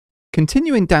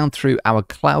Continuing down through our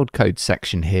cloud code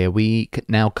section here, we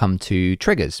now come to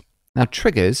triggers. Now,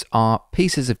 triggers are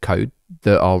pieces of code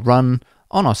that are run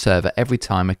on our server every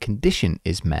time a condition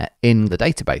is met in the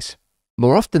database.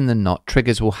 More often than not,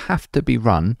 triggers will have to be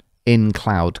run in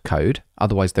cloud code,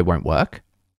 otherwise they won't work.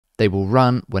 They will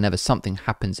run whenever something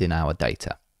happens in our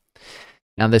data.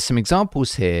 Now, there's some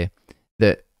examples here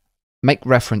that make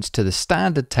reference to the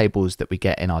standard tables that we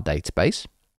get in our database.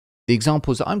 The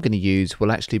examples that I'm going to use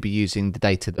will actually be using the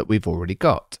data that we've already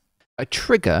got. A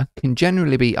trigger can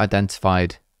generally be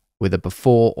identified with a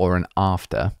before or an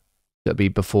after. It'll be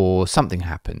before something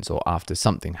happens or after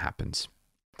something happens.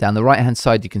 Down the right-hand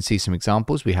side, you can see some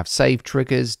examples. We have save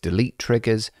triggers, delete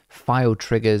triggers, file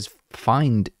triggers,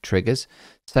 find triggers,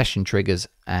 session triggers,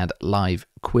 and live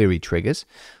query triggers.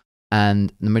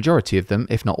 And the majority of them,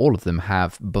 if not all of them,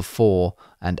 have before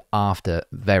and after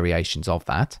variations of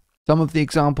that. Some of the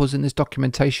examples in this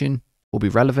documentation will be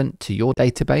relevant to your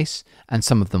database and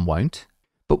some of them won't.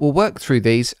 But we'll work through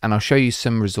these and I'll show you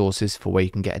some resources for where you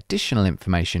can get additional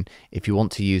information if you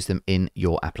want to use them in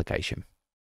your application.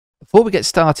 Before we get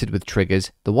started with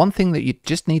triggers, the one thing that you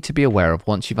just need to be aware of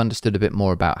once you've understood a bit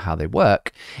more about how they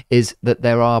work is that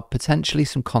there are potentially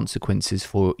some consequences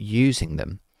for using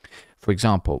them. For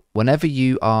example, whenever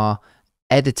you are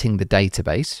editing the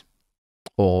database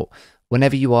or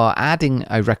whenever you are adding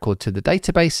a record to the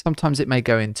database, sometimes it may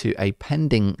go into a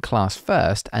pending class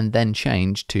first and then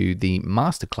change to the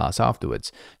master class afterwards.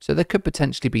 So there could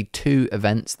potentially be two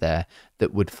events there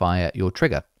that would fire your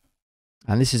trigger.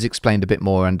 And this is explained a bit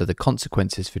more under the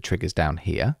consequences for triggers down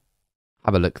here.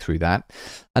 Have a look through that.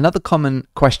 Another common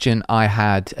question I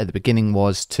had at the beginning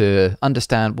was to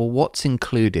understand, well, what's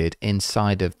included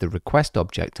inside of the request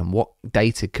object and what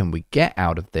data can we get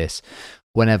out of this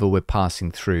whenever we're passing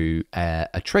through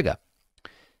a trigger.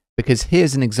 Because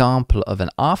here's an example of an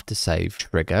aftersave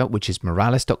trigger, which is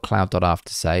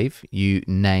moralis.cloud.aftersave. You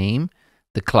name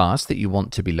the class that you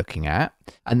want to be looking at,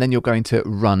 and then you're going to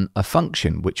run a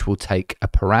function, which will take a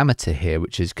parameter here,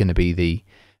 which is going to be the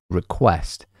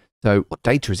request. So what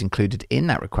data is included in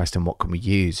that request and what can we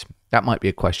use? That might be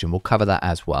a question. We'll cover that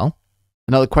as well.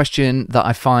 Another question that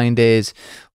I find is,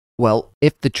 well,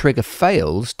 if the trigger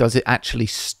fails, does it actually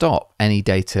stop any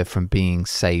data from being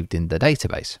saved in the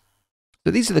database? So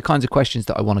these are the kinds of questions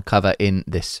that I want to cover in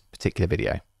this particular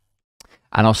video.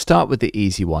 And I'll start with the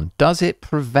easy one. Does it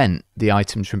prevent the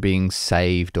items from being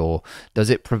saved, or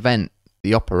does it prevent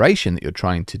the operation that you're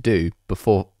trying to do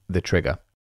before the trigger?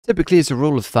 Typically, as a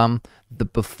rule of thumb, the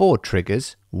before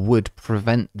triggers would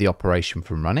prevent the operation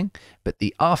from running, but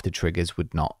the after triggers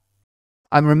would not.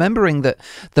 I'm remembering that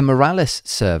the Moralis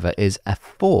server is a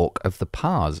fork of the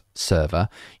Pars server.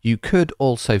 You could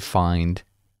also find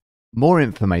more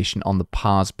information on the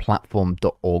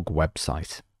parsplatform.org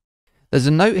website. There's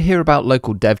a note here about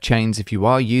local dev chains. If you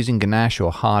are using Ganache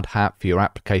or Hardhat for your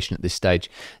application at this stage,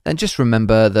 then just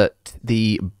remember that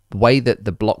the way that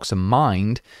the blocks are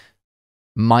mined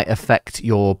might affect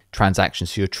your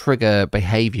transactions. So your trigger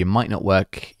behavior might not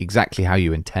work exactly how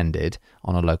you intended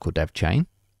on a local dev chain.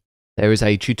 There is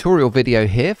a tutorial video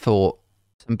here for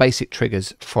some basic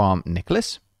triggers from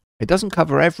Nicholas. It doesn't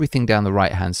cover everything down the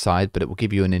right-hand side, but it will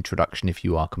give you an introduction if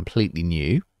you are completely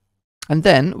new. And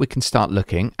then we can start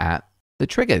looking at the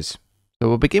triggers. So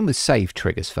we'll begin with save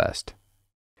triggers first.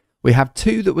 We have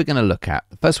two that we're going to look at.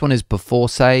 The first one is before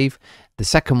save. The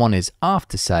second one is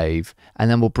after save. And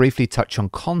then we'll briefly touch on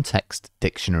context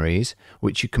dictionaries,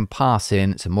 which you can pass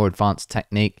in. It's a more advanced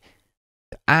technique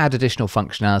to add additional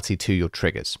functionality to your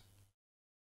triggers.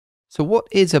 So what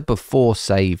is a before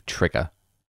save trigger?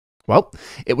 Well,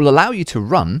 it will allow you to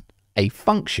run a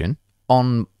function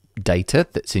on data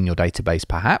that's in your database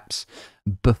perhaps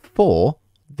before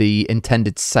the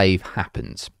intended save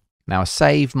happens. Now, a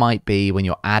save might be when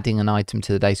you're adding an item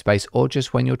to the database or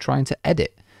just when you're trying to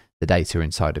edit the data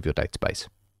inside of your database.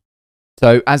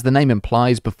 So as the name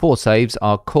implies, before saves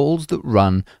are calls that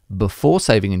run before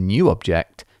saving a new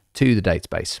object to the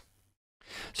database.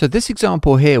 So this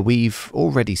example here, we've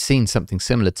already seen something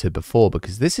similar to before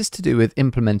because this is to do with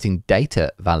implementing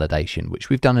data validation, which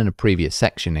we've done in a previous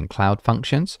section in Cloud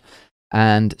Functions.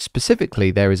 And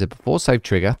specifically, there is a before save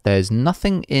trigger. There's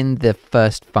nothing in the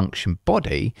first function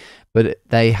body, but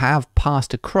they have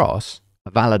passed across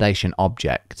a validation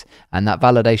object. And that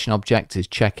validation object is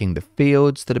checking the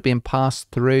fields that are being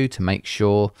passed through to make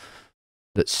sure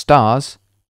that stars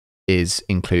is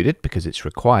included because it's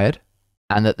required,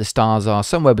 and that the stars are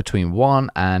somewhere between 1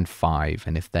 and 5.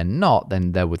 And if they're not,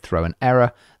 then they would throw an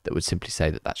error that would simply say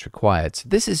that that's required. So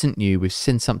this isn't new. We've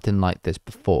seen something like this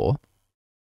before.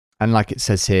 And like it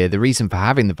says here, the reason for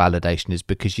having the validation is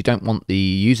because you don't want the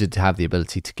user to have the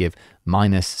ability to give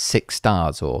 -6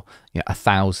 stars or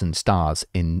 1,000 stars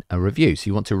in a review. So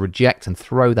you want to reject and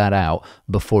throw that out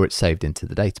before it's saved into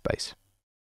the database.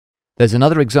 There's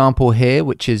another example here,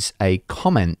 which is a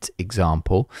comment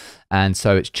example. And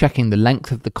so it's checking the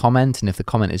length of the comment. And if the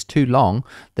comment is too long,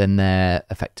 then they're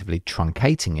effectively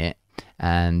truncating it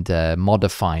and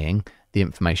modifying the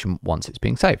information once it's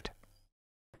being saved.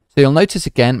 So you'll notice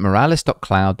again,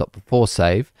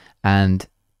 moralis.cloud.beforesave, and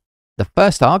the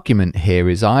first argument here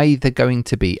is either going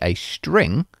to be a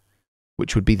string,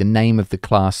 which would be the name of the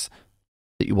class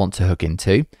that you want to hook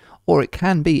into, or it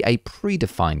can be a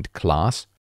predefined class,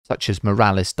 such as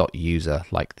moralis.user,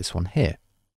 like this one here.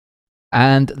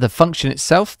 And the function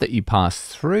itself that you pass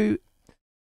through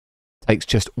takes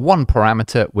just one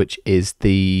parameter, which is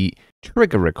the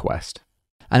trigger request.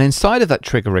 And inside of that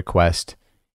trigger request,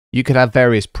 you could have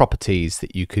various properties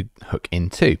that you could hook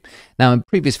into. Now, in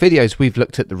previous videos, we've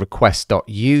looked at the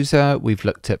request.user, we've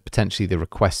looked at potentially the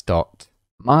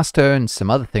request.master and some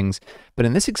other things. But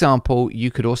in this example,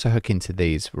 you could also hook into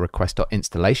these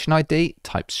request.installation ID,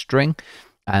 type string,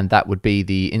 and that would be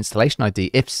the installation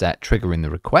ID if set triggering the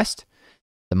request.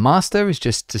 The master is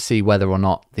just to see whether or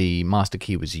not the master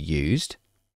key was used.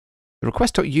 The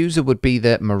request.user would be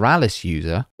the Moralis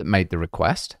user that made the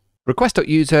request.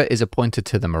 Request.user is a pointer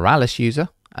to the Moralis user,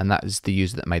 and that is the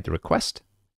user that made the request.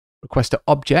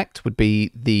 Request.object would be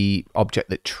the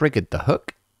object that triggered the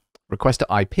hook.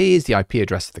 Request.IP is the IP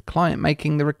address of the client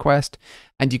making the request,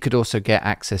 and you could also get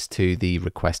access to the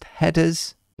request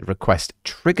headers, the request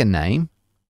trigger name,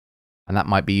 and that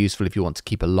might be useful if you want to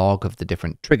keep a log of the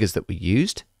different triggers that were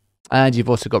used. And you've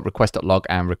also got request.log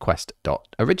and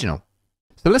request.original.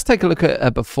 So let's take a look at a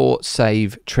before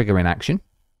save trigger in action.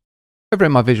 Over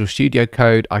in my Visual Studio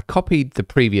Code, I copied the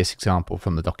previous example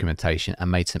from the documentation and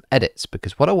made some edits,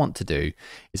 because what I want to do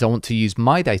is I want to use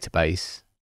my database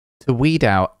to weed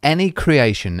out any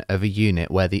creation of a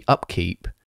unit where the upkeep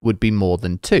would be more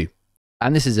than 2.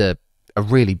 And this is a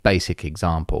really basic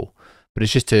example, but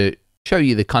it's just to show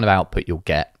you the kind of output you'll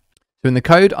get. So in the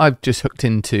code, I've just hooked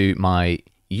into my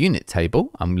unit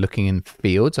table. I'm looking in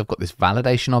fields. I've got this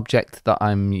validation object that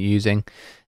I'm using.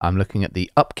 I'm looking at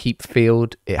the upkeep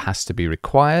field. It has to be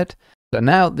required. So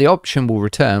now the option will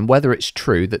return whether it's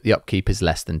true that the upkeep is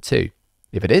less than 2.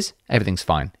 If it is, everything's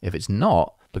fine. If it's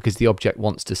not, because the object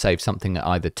wants to save something at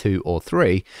either 2 or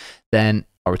 3, then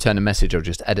I'll return a message. I'll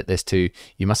just edit this to,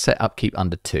 you must set upkeep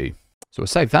under 2. So we'll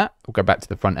save that. We'll go back to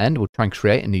the front end. We'll try and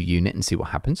create a new unit and see what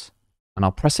happens. And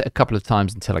I'll press it a couple of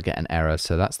times until I get an error.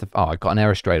 So that's the, I got an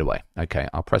error straight away. Okay,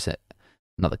 I'll press it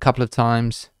another couple of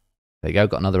times. There you go,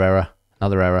 got another error.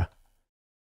 Another error.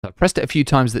 So I pressed it a few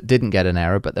times that didn't get an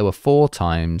error, but there were 4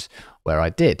 times where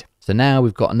I did. So now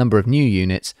we've got a number of new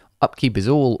units. Upkeep is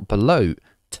all below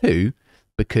 2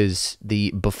 because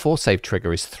the before save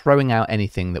trigger is throwing out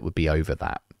anything that would be over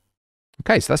that.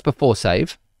 Okay, so that's before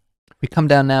save. We come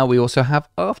down now, we also have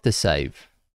after save.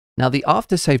 Now the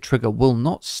after save trigger will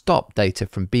not stop data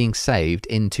from being saved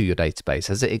into your database,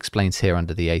 as it explains here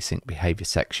under the async behavior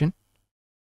section.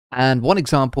 And one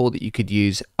example that you could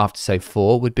use after save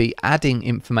for would be adding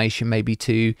information maybe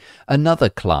to another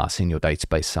class in your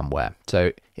database somewhere.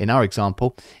 So in our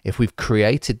example, if we've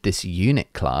created this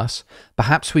unit class,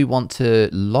 perhaps we want to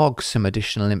log some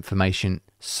additional information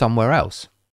somewhere else.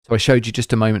 So I showed you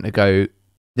just a moment ago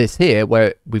this here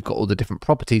where we've got all the different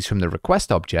properties from the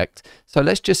request object. So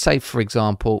let's just say, for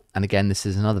example, and again, this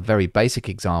is another very basic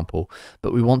example,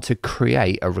 but we want to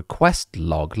create a request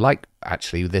log like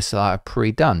actually this I've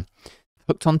pre-done.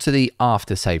 Hooked onto the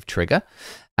after save trigger,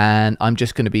 and I'm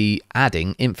just going to be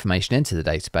adding information into the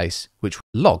database, which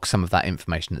will log some of that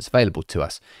information that's available to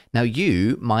us. Now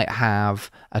you might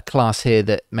have a class here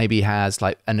that maybe has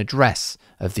like an address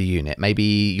of the unit, maybe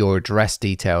your address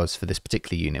details for this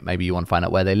particular unit, maybe you want to find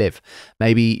out where they live.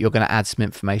 Maybe you're going to add some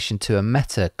information to a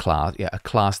meta class, a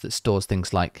class that stores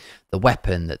things like the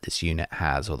weapon that this unit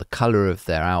has, or the color of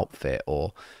their outfit,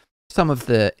 or some of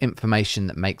the information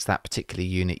that makes that particular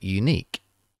unit unique.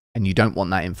 And you don't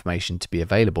want that information to be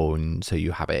available, and so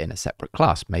you have it in a separate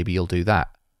class. Maybe you'll do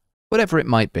that. Whatever it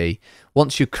might be,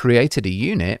 once you've created a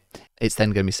unit, it's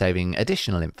then going to be saving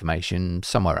additional information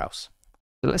somewhere else.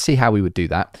 So let's see how we would do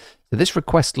that. So this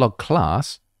request log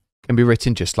class can be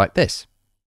written just like this.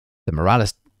 The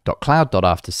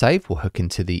moralis.cloud.aftersave will hook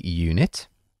into the unit.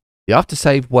 The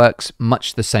aftersave works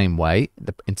much the same way.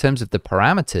 In terms of the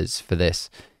parameters for this,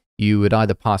 you would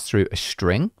either pass through a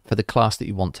string for the class that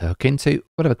you want to hook into,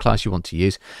 whatever class you want to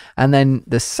use, and then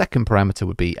the second parameter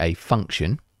would be a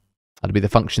function. That'd be the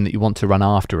function that you want to run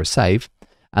after a save.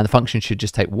 And the function should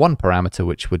just take one parameter,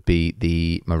 which would be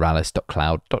the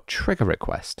moralis.cloud.trigger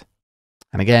request.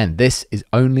 And again, this is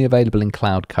only available in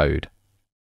Cloud Code.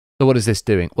 So what is this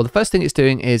doing? Well, the first thing it's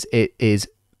doing is it is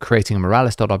creating a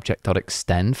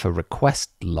moralis.object.extend for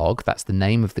request log. That's the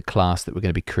name of the class that we're going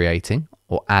to be creating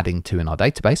or adding to in our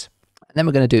database. And then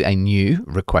we're going to do a new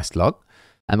request log.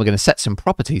 And we're going to set some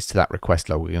properties to that request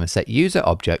log. We're going to set user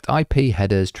object, IP,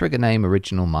 headers, trigger name,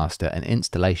 original master, and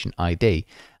installation ID.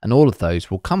 And all of those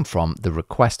will come from the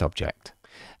request object.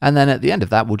 And then at the end of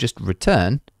that, we'll just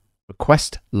return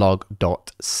request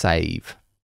log.save.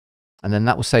 And then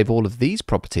that will save all of these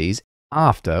properties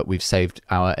after we've saved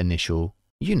our initial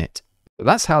unit. So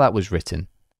that's how that was written.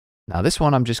 Now this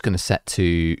one I'm just going to set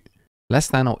to less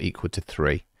than or equal to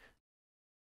 3.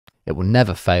 It will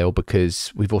never fail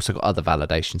because we've also got other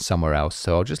validations somewhere else.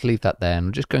 So I'll just leave that there and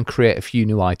I'm just going to create a few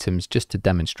new items just to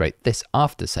demonstrate this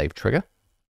after save trigger.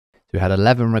 So we had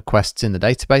 11 requests in the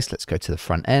database. Let's go to the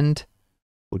front end.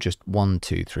 We'll just 1,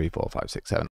 2, 3, 4, 5, 6,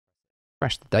 7.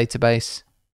 Refresh the database.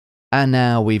 And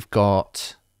now we've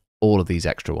got all of these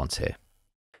extra ones here.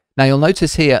 Now you'll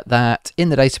notice here that in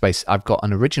the database, I've got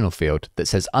an original field that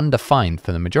says undefined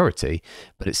for the majority,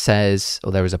 but it says,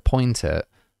 or there is a pointer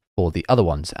for the other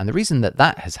ones. And the reason that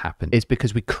that has happened is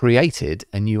because we created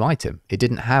a new item. It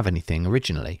didn't have anything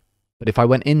originally. But if I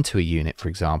went into a unit, for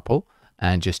example,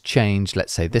 and just changed,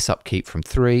 let's say this upkeep from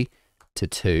 3 to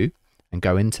 2 and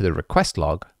go into the request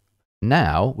log,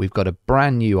 now we've got a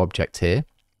brand new object here.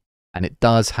 And it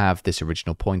does have this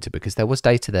original pointer because there was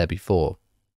data there before.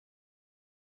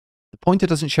 The pointer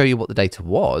doesn't show you what the data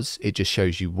was. It just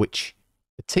shows you which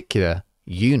particular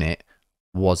unit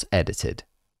was edited.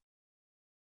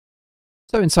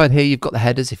 So inside here, you've got the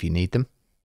headers if you need them.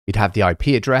 You'd have the IP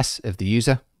address of the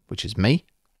user, which is me.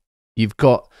 You've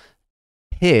got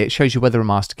here, it shows you whether a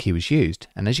master key was used.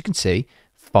 And as you can see,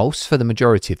 false for the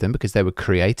majority of them because they were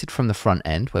created from the front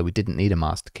end where we didn't need a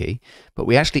master key, but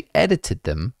we actually edited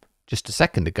them just a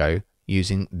second ago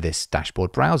using this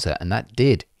dashboard browser, and that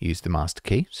did use the master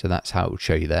key. So that's how it will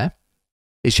show you there.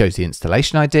 It shows the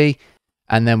installation ID,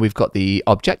 and then we've got the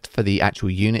object for the actual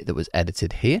unit that was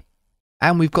edited here.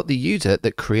 And we've got the user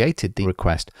that created the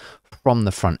request from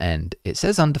the front end. It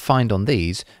says undefined on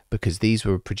these because these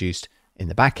were produced in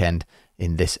the back end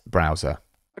in this browser.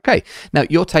 Okay, now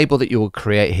your table that you will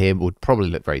create here would probably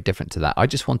look very different to that. I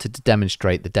just wanted to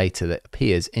demonstrate the data that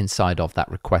appears inside of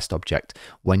that request object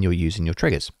when you're using your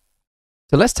triggers.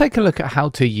 So let's take a look at how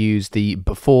to use the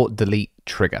before delete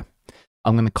trigger.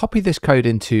 I'm going to copy this code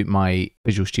into my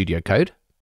Visual Studio Code.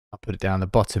 I'll put it down the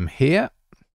bottom here.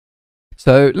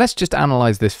 So let's just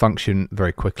analyze this function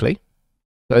very quickly.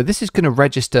 So this is going to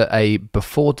register a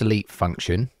before delete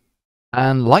function.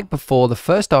 And like before, the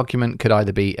first argument could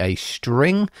either be a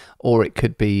string or it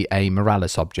could be a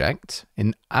Moralis object.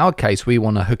 In our case, we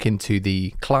want to hook into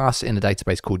the class in the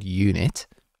database called unit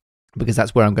because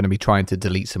that's where I'm going to be trying to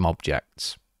delete some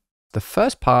objects. The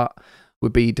first part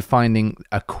would be defining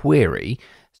a query.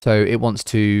 So it wants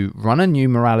to run a new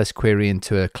Moralis query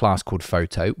into a class called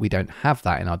photo. We don't have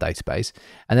that in our database.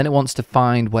 And then it wants to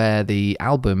find where the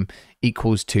album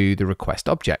equals to the request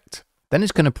object. Then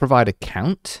it's going to provide a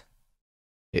count.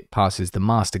 It passes the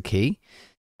master key.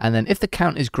 And then if the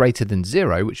count is greater than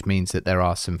 0, which means that there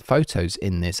are some photos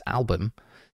in this album,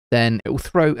 then it will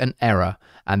throw an error.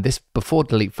 And this before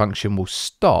delete function will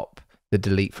stop the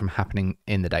delete from happening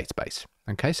in the database.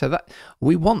 Okay, so that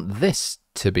we want this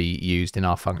to be used in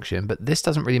our function, but this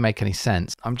doesn't really make any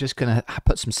sense. I'm just going to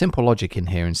put some simple logic in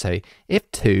here and say if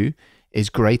 2 is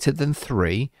greater than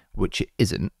 3, which it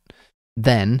isn't,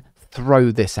 then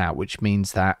throw this out, which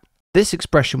means that this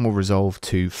expression will resolve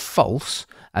to false,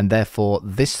 and therefore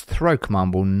this throw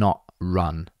command will not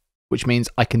run, which means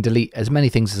I can delete as many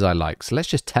things as I like. So let's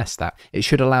just test that. It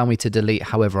should allow me to delete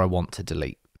however I want to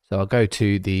delete. So I'll go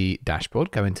to the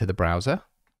dashboard, go into the browser,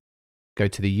 go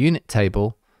to the unit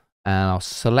table, and I'll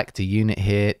select a unit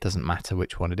here. It doesn't matter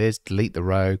which one it is. Delete the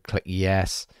row, click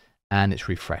yes, and it's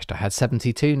refreshed. I had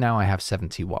 72, now I have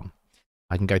 71.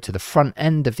 I can go to the front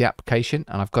end of the application,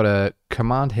 and I've got a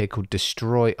command here called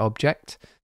destroy object.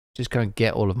 Just go and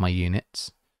get all of my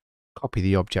units, copy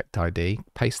the object ID,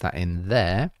 paste that in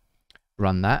there,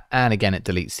 run that, and again it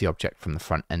deletes the object from the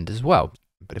front end as well.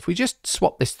 But if we just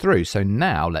swap this through, so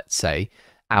now let's say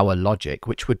our logic,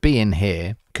 which would be in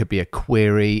here, could be a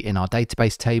query in our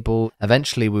database table.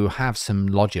 Eventually we will have some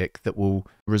logic that will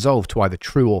resolve to either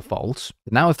true or false.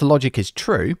 Now if the logic is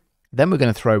true, then we're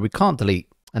going to throw we can't delete,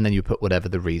 and then you put whatever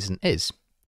the reason is.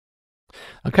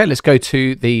 Okay, let's go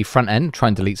to the front end, try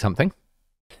and delete something.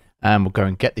 And we'll go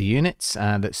and get the units,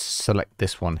 and let's select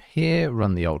this one here,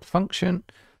 run the old function.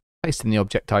 paste in the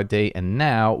object ID, and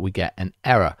now we get an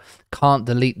error. Can't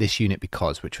delete this unit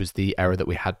because, which was the error that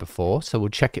we had before. So we'll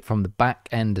check it from the back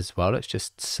end as well. Let's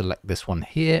just select this one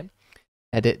here,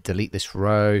 edit, delete this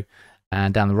row,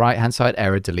 and down the right hand side,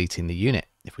 error deleting the unit.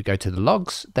 If we go to the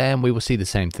logs, then we will see the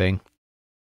same thing.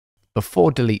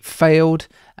 Before delete failed,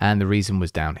 and the reason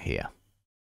was down here.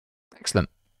 Excellent.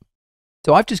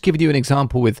 So I've just given you an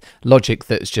example with logic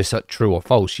that's just true or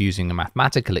false using a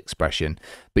mathematical expression,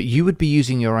 but you would be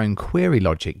using your own query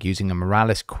logic using a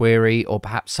Moralis query or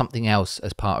perhaps something else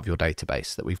as part of your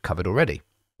database that we've covered already.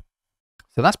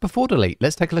 So that's before delete.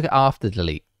 Let's take a look at after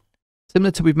delete.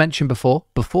 Similar to we've mentioned before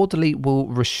delete will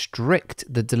restrict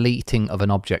the deleting of an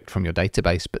object from your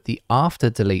database, but the after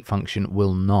delete function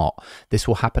will not. This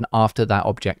will happen after that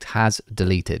object has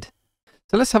deleted.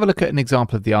 So let's have a look at an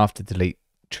example of the after delete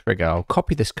trigger. I'll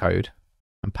copy this code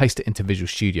and paste it into Visual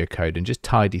Studio Code and just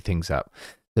tidy things up.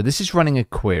 So this is running a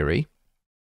query.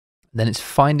 Then it's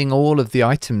finding all of the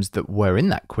items that were in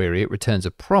that query. It returns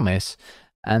a promise,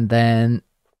 and then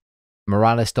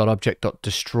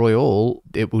Moralis.object.destroy all,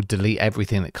 it will delete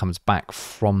everything that comes back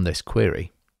from this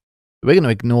query. We're going to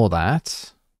ignore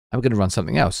that, and we're going to run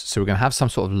something else. So we're going to have some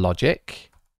sort of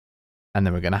logic, and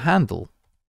then we're going to handle.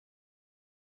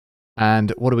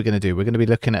 And what are we going to do? We're going to be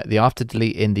looking at the after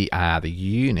delete in the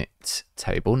unit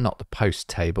table, not the post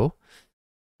table.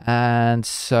 And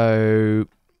so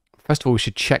first of all, we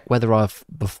should check whether our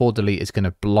before delete is going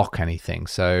to block anything.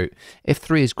 So if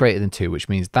 3 is greater than 2, which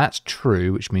means that's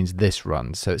true, which means this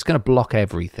runs. So it's going to block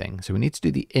everything. So we need to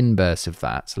do the inverse of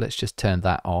that. So let's just turn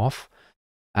that off.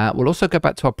 We'll also go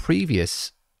back to our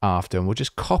previous after, and we'll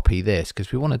just copy this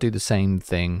because we want to do the same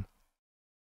thing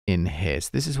in here. So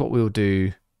this is what we'll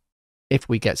do if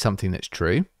we get something that's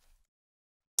true.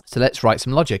 So let's write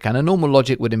some logic, and a normal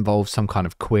logic would involve some kind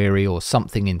of query or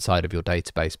something inside of your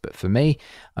database. But for me,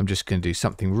 I'm just going to do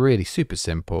something really super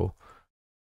simple.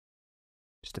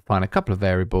 Just define a couple of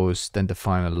variables, then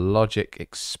define a logic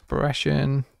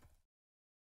expression.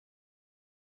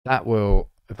 That will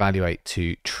evaluate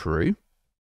to true.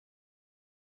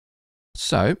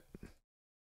 So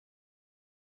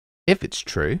if it's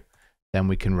true, then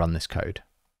we can run this code.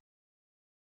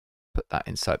 Put that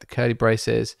inside the curly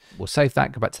braces. We'll save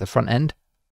that, go back to the front end.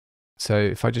 So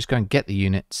if I just go and get the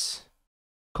units,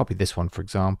 copy this one, for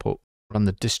example, run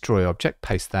the destroy object,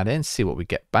 paste that in, see what we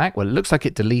get back. Well, it looks like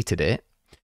it deleted it.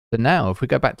 But now if we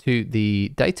go back to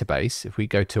the database, if we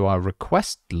go to our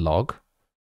request log,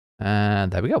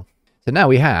 and there we go. So now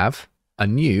we have a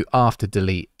new after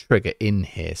delete trigger in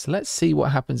here. So let's see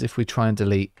what happens if we try and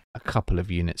delete a couple of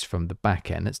units from the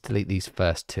back end. Let's delete these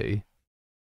first two.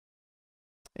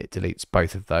 It deletes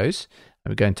both of those.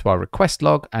 And we go into our request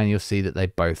log, and you'll see that they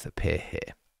both appear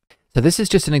here. So this is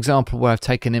just an example where I've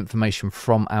taken information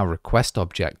from our request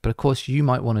object, but of course you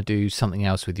might want to do something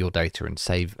else with your data and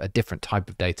save a different type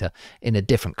of data in a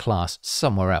different class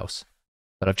somewhere else.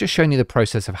 But I've just shown you the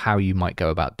process of how you might go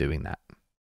about doing that.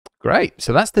 Great,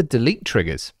 so that's the delete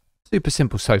triggers. Super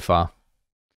simple so far.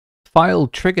 File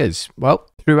triggers. Well,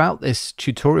 throughout this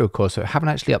tutorial course, I haven't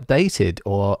actually updated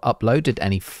or uploaded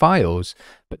any files,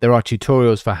 but there are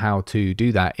tutorials for how to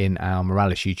do that in our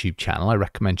Moralis YouTube channel. I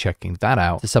recommend checking that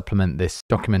out to supplement this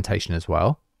documentation as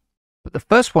well. But the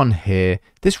first one here,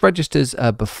 this registers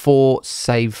a before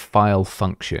save file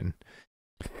function.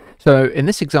 So in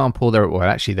this example, there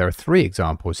are 3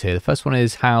 examples here. The first one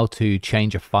is how to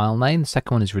change a file name. The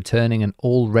second one is returning an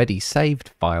already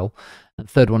saved file. The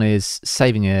third one is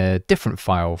saving a different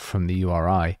file from the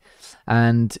URI.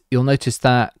 And you'll notice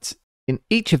that in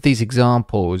each of these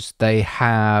examples, they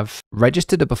have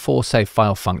registered a before save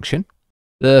file function.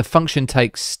 The function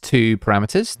takes 2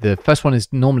 parameters. The first one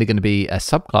is normally going to be a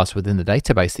subclass within the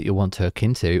database that you'll want to hook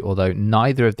into, although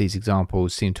neither of these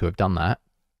examples seem to have done that.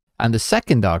 And the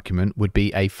second argument would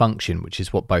be a function, which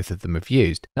is what both of them have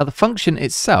used. Now the function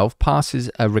itself passes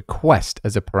a request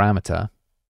as a parameter,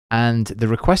 and the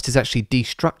request is actually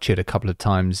destructured a couple of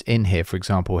times in here. For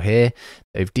example, here,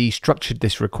 they've destructured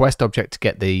this request object to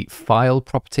get the file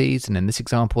properties, and in this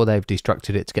example, they've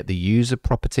destructured it to get the user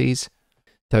properties.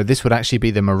 So this would actually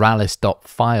be the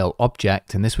Moralis.file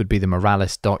object, and this would be the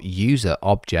Moralis.user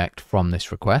object from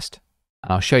this request.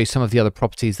 And I'll show you some of the other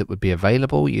properties that would be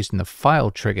available using the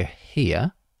file trigger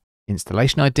here.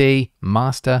 Installation ID,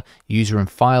 master, user and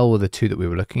file were the 2 that we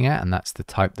were looking at, and that's the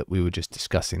type that we were just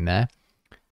discussing there.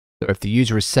 So if the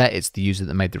user is set, it's the user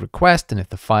that made the request, and if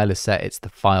the file is set, it's the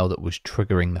file that was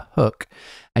triggering the hook.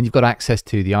 And you've got access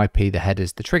to the IP, the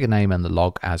headers, the trigger name, and the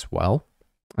log as well.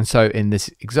 And so in this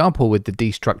example with the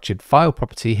destructured file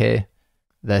property here,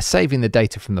 they're saving the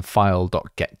data from the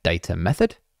file.getData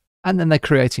method. And then they're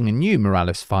creating a new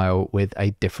Moralis file with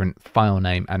a different file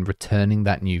name and returning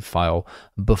that new file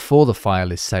before the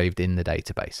file is saved in the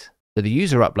database. So the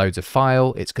user uploads a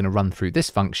file, it's going to run through this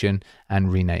function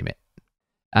and rename it.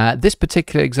 This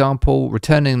particular example,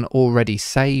 returning an already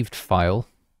saved file.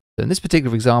 So in this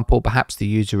particular example, perhaps the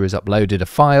user has uploaded a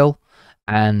file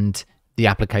and the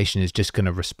application is just going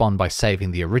to respond by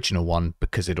saving the original one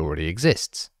because it already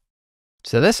exists.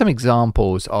 So there's some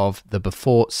examples of the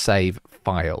before save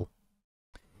file.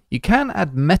 You can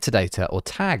add metadata or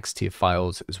tags to your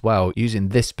files as well using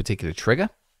this particular trigger.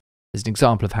 There's an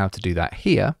example of how to do that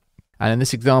here. And in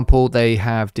this example, they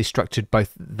have destructured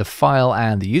both the file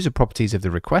and the user properties of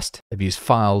the request. They've used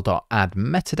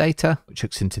file.addMetadata, which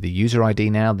hooks into the user ID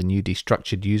now, the new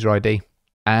destructured user ID,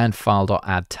 and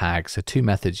file.addTag. So two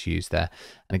methods used there.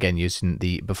 And again, using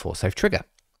the before save trigger.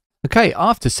 Okay,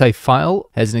 after save file,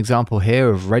 here's an example here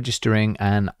of registering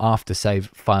an after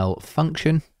save file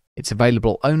function. It's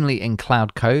available only in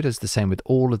Cloud Code, as the same with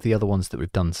all of the other ones that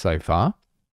we've done so far.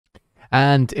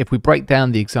 And if we break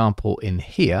down the example in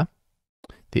here,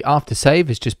 the after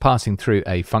save is just passing through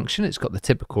a function. It's got the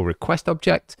typical request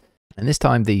object. And this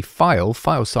time the file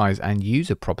size and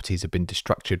user properties have been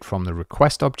destructured from the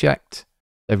request object.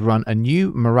 They've run a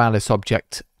new Moralis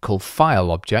object called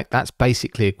file object. That's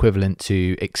basically equivalent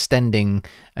to extending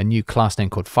a new class name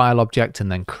called file object and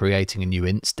then creating a new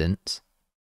instance.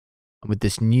 And with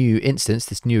this new instance,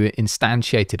 this new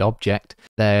instantiated object,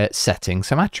 they're setting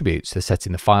some attributes. They're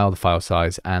setting the file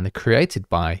size, and they're created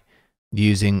by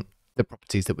using the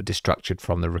properties that were destructured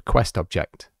from the request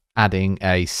object, adding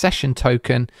a session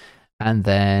token, and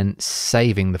then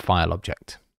saving the file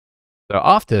object. So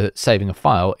after saving a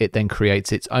file, it then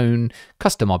creates its own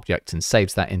custom object and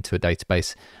saves that into a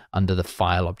database under the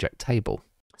file object table.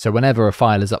 So whenever a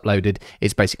file is uploaded,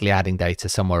 it's basically adding data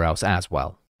somewhere else as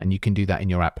well. And you can do that in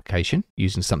your application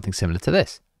using something similar to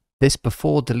this. This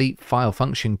before delete file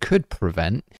function could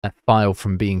prevent a file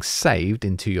from being saved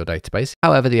into your database.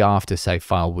 However, the after save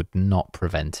file would not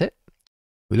prevent it.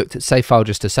 We looked at save file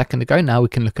just a second ago. Now we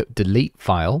can look at delete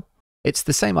file. It's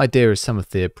the same idea as some of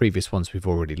the previous ones we've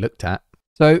already looked at.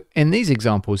 So in these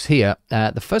examples here,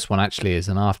 the first one actually is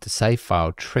an after save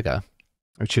file trigger,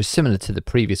 which is similar to the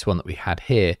previous one that we had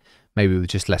here, maybe with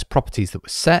just less properties that were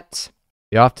set.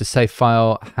 The after save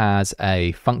file has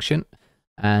a function,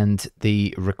 and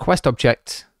the request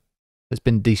object has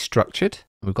been destructured.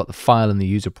 We've got the file and the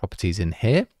user properties in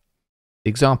here. The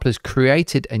example has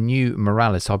created a new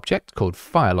Moralis object called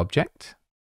file object,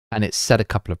 and it's set a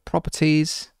couple of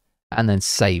properties and then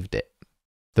saved it.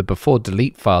 The before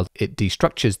delete file, it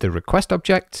destructures the request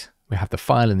object. We have the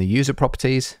file and the user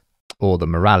properties, or the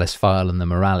Moralis file and the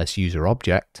Moralis user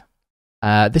object.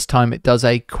 This time it does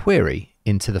a query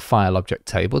into the file object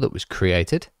table that was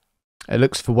created. It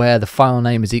looks for where the file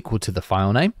name is equal to the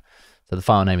file name. So the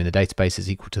file name in the database is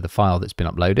equal to the file that's been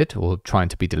uploaded, or trying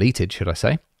to be deleted, should I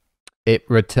say. It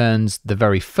returns the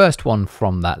very first one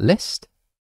from that list.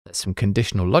 There's some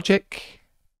conditional logic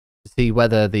to see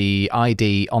whether the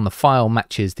ID on the file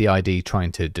matches the ID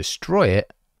trying to destroy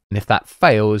it. And if that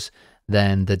fails,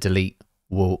 then the delete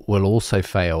will also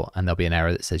fail, and there'll be an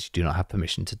error that says you do not have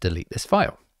permission to delete this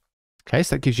file. Okay,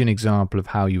 so that gives you an example of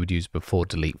how you would use before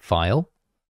delete file.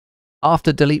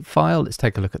 After delete file, let's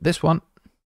take a look at this one.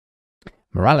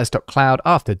 Moralis.cloud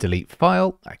after delete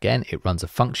file. Again, it runs a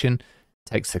function,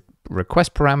 takes the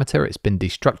request parameter, it's been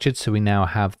destructured, so we now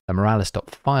have the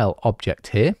Moralis.file object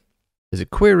here. There's a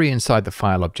query inside the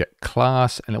file object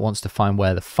class, and it wants to find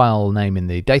where the file name in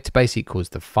the database equals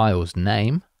the file's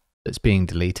name that's being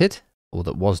deleted, or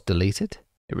that was deleted.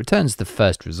 It returns the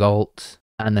first result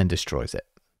and then destroys it.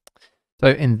 So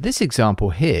in this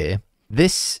example here,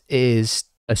 this is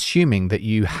assuming that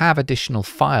you have additional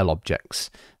file objects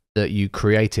that you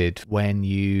created when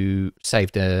you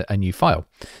saved a new file.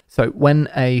 So when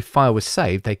a file was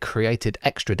saved, they created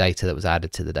extra data that was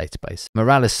added to the database.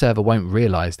 Moralis server won't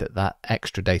realize that that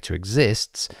extra data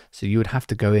exists, so you would have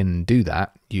to go in and do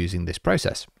that using this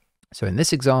process. So in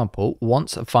this example,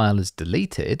 once a file is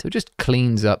deleted, it just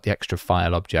cleans up the extra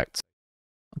file objects.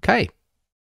 Okay,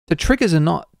 so triggers are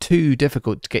not too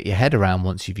difficult to get your head around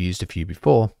once you've used a few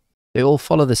before. They all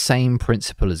follow the same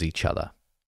principle as each other.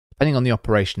 Depending on the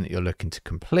operation that you're looking to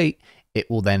complete, it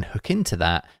will then hook into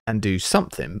that and do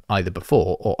something either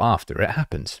before or after it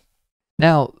happens.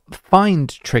 Now, find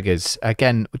triggers,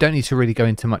 again, we don't need to really go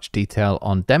into much detail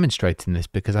on demonstrating this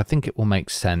because I think it will make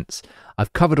sense.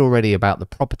 I've covered already about the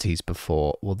properties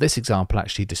before. Well, this example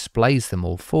actually displays them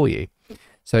all for you.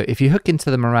 So if you hook into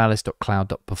the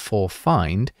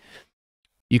Moralis.cloud.beforeFind,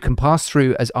 You can pass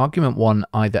through as argument 1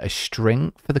 either a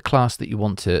string for the class that you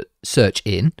want to search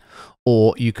in,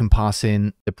 or you can pass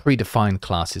in the predefined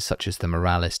classes such as the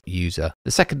Moralis user.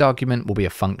 The second argument will be a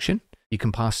function. You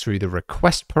can pass through the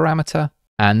request parameter.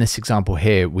 And this example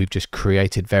here, we've just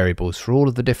created variables for all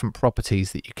of the different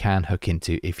properties that you can hook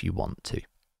into if you want to. And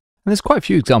there's quite a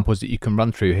few examples that you can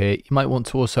run through here. You might want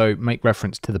to also make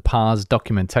reference to the parse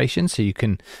documentation so you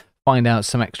can find out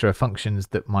some extra functions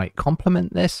that might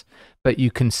complement this, but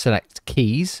you can select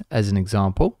keys as an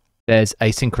example. There's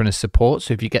asynchronous support.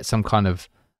 So if you get some kind of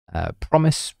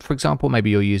promise, for example, maybe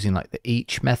you're using like the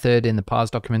each method in the parse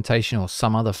documentation or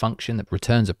some other function that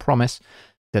returns a promise,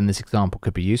 then this example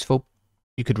could be useful.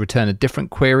 You could return a different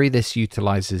query. This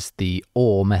utilizes the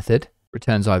or method,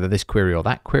 returns either this query or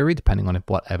that query, depending on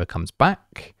whatever comes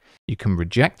back. You can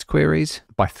reject queries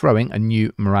by throwing a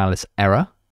new Moralis error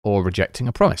or rejecting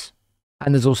a promise.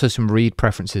 And there's also some read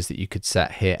preferences that you could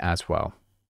set here as well.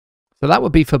 So that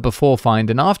would be for before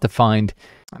find and after find.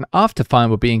 And after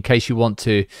find would be in case you want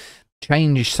to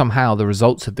change somehow the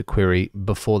results of the query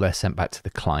before they're sent back to the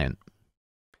client.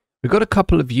 We've got a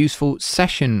couple of useful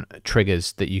session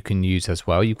triggers that you can use as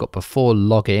well. You've got before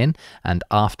login and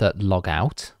after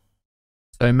logout.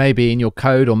 So maybe in your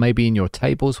code or maybe in your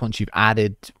tables, once you've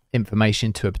added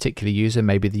information to a particular user,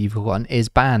 maybe you've got an is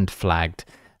banned flagged.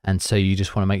 And so you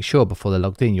just want to make sure before they're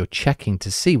logged in, you're checking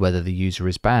to see whether the user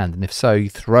is banned. And if so, you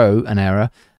throw an error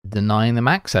denying them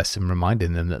access and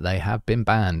reminding them that they have been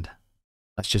banned.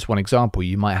 That's just one example.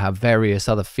 You might have various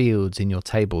other fields in your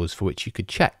tables for which you could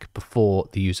check before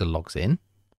the user logs in.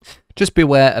 Just be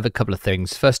aware of a couple of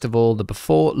things. First of all, the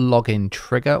before login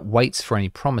trigger waits for any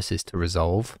promises to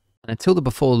resolve. And until the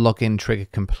before login trigger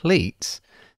completes,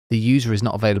 the user is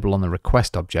not available on the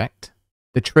request object.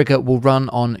 The trigger will run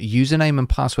on username and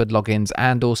password logins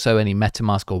and also any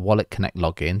MetaMask or Wallet Connect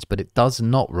logins, but it does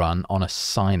not run on a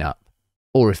sign up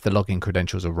or if the login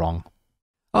credentials are wrong.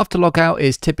 After logout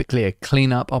is typically a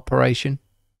cleanup operation.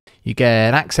 You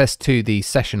get access to the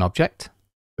session object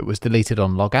that was deleted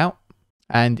on logout.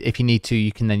 And if you need to,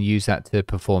 you can then use that to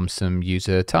perform some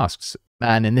user tasks.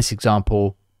 And in this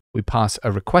example, we pass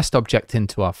a request object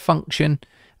into our function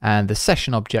and the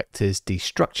session object is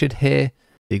destructured here.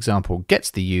 The example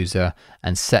gets the user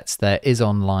and sets their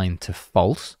isOnline to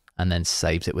false and then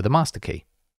saves it with a master key.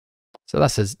 So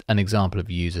that's an example of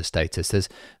user status. There's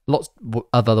lots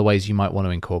of other ways you might want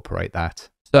to incorporate that.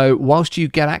 So whilst you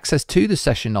get access to the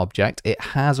session object, it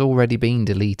has already been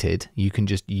deleted. You can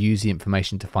just use the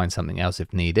information to find something else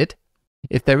if needed.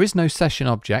 If there is no session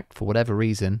object for whatever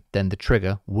reason, then the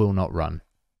trigger will not run.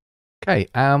 Okay,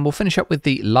 and we'll finish up with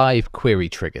the live query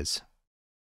triggers.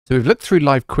 So we've looked through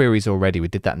live queries already. We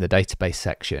did that in the database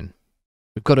section.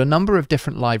 We've got a number of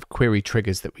different live query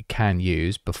triggers that we can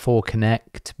use: before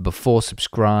connect, before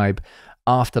subscribe,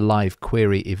 after live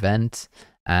query event.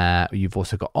 You've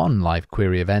also got on live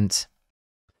query event.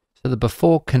 So the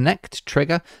before connect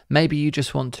trigger, maybe you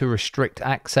just want to restrict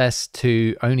access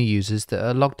to only users that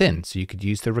are logged in. So you could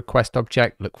use the request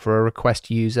object, look for a request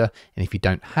user, and if you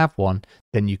don't have one,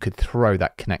 then you could throw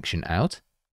that connection out.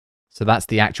 So that's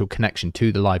the actual connection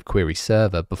to the live query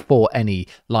server before any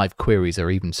live queries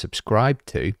are even subscribed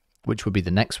to, which would be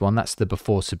the next one. That's the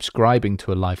before subscribing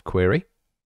to a live query.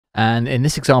 And in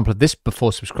this example of this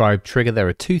before subscribe trigger, there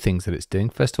are two things that it's doing.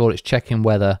 First of all, it's checking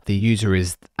whether the user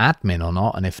is admin or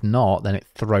not. And if not, then it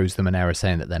throws them an error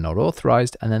saying that they're not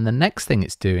authorized. And then the next thing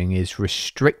it's doing is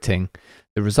restricting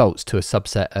the results to a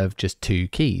subset of just two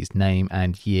keys, name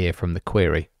and year from the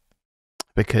query.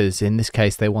 Because in this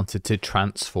case, they wanted to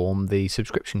transform the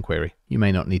subscription query. You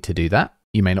may not need to do that.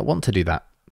 You may not want to do that.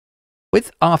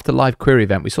 With after live query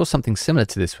event, we saw something similar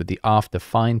to this with the after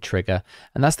find trigger.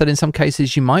 And that's that in some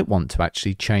cases, you might want to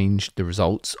actually change the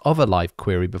results of a live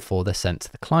query before they're sent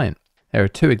to the client. There are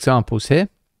two examples here.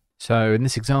 So in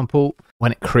this example,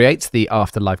 when it creates the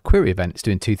after live query event, it's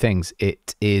doing two things.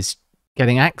 It is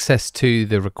getting access to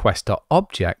the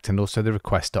request.object and also the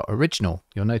request.original.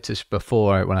 You'll notice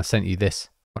before when I sent you this,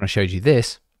 when I showed you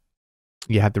this,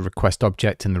 you had the request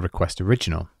object and the request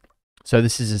original. So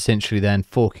this is essentially then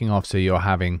forking off. So you're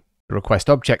having the request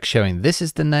object showing this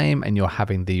is the name and you're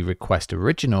having the request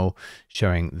original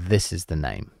showing this is the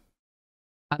name.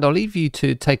 And I'll leave you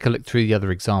to take a look through the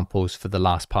other examples for the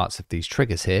last parts of these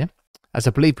triggers here, as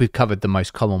I believe we've covered the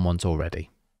most common ones already.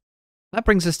 That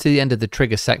brings us to the end of the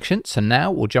trigger section. So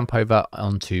now we'll jump over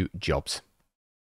onto jobs.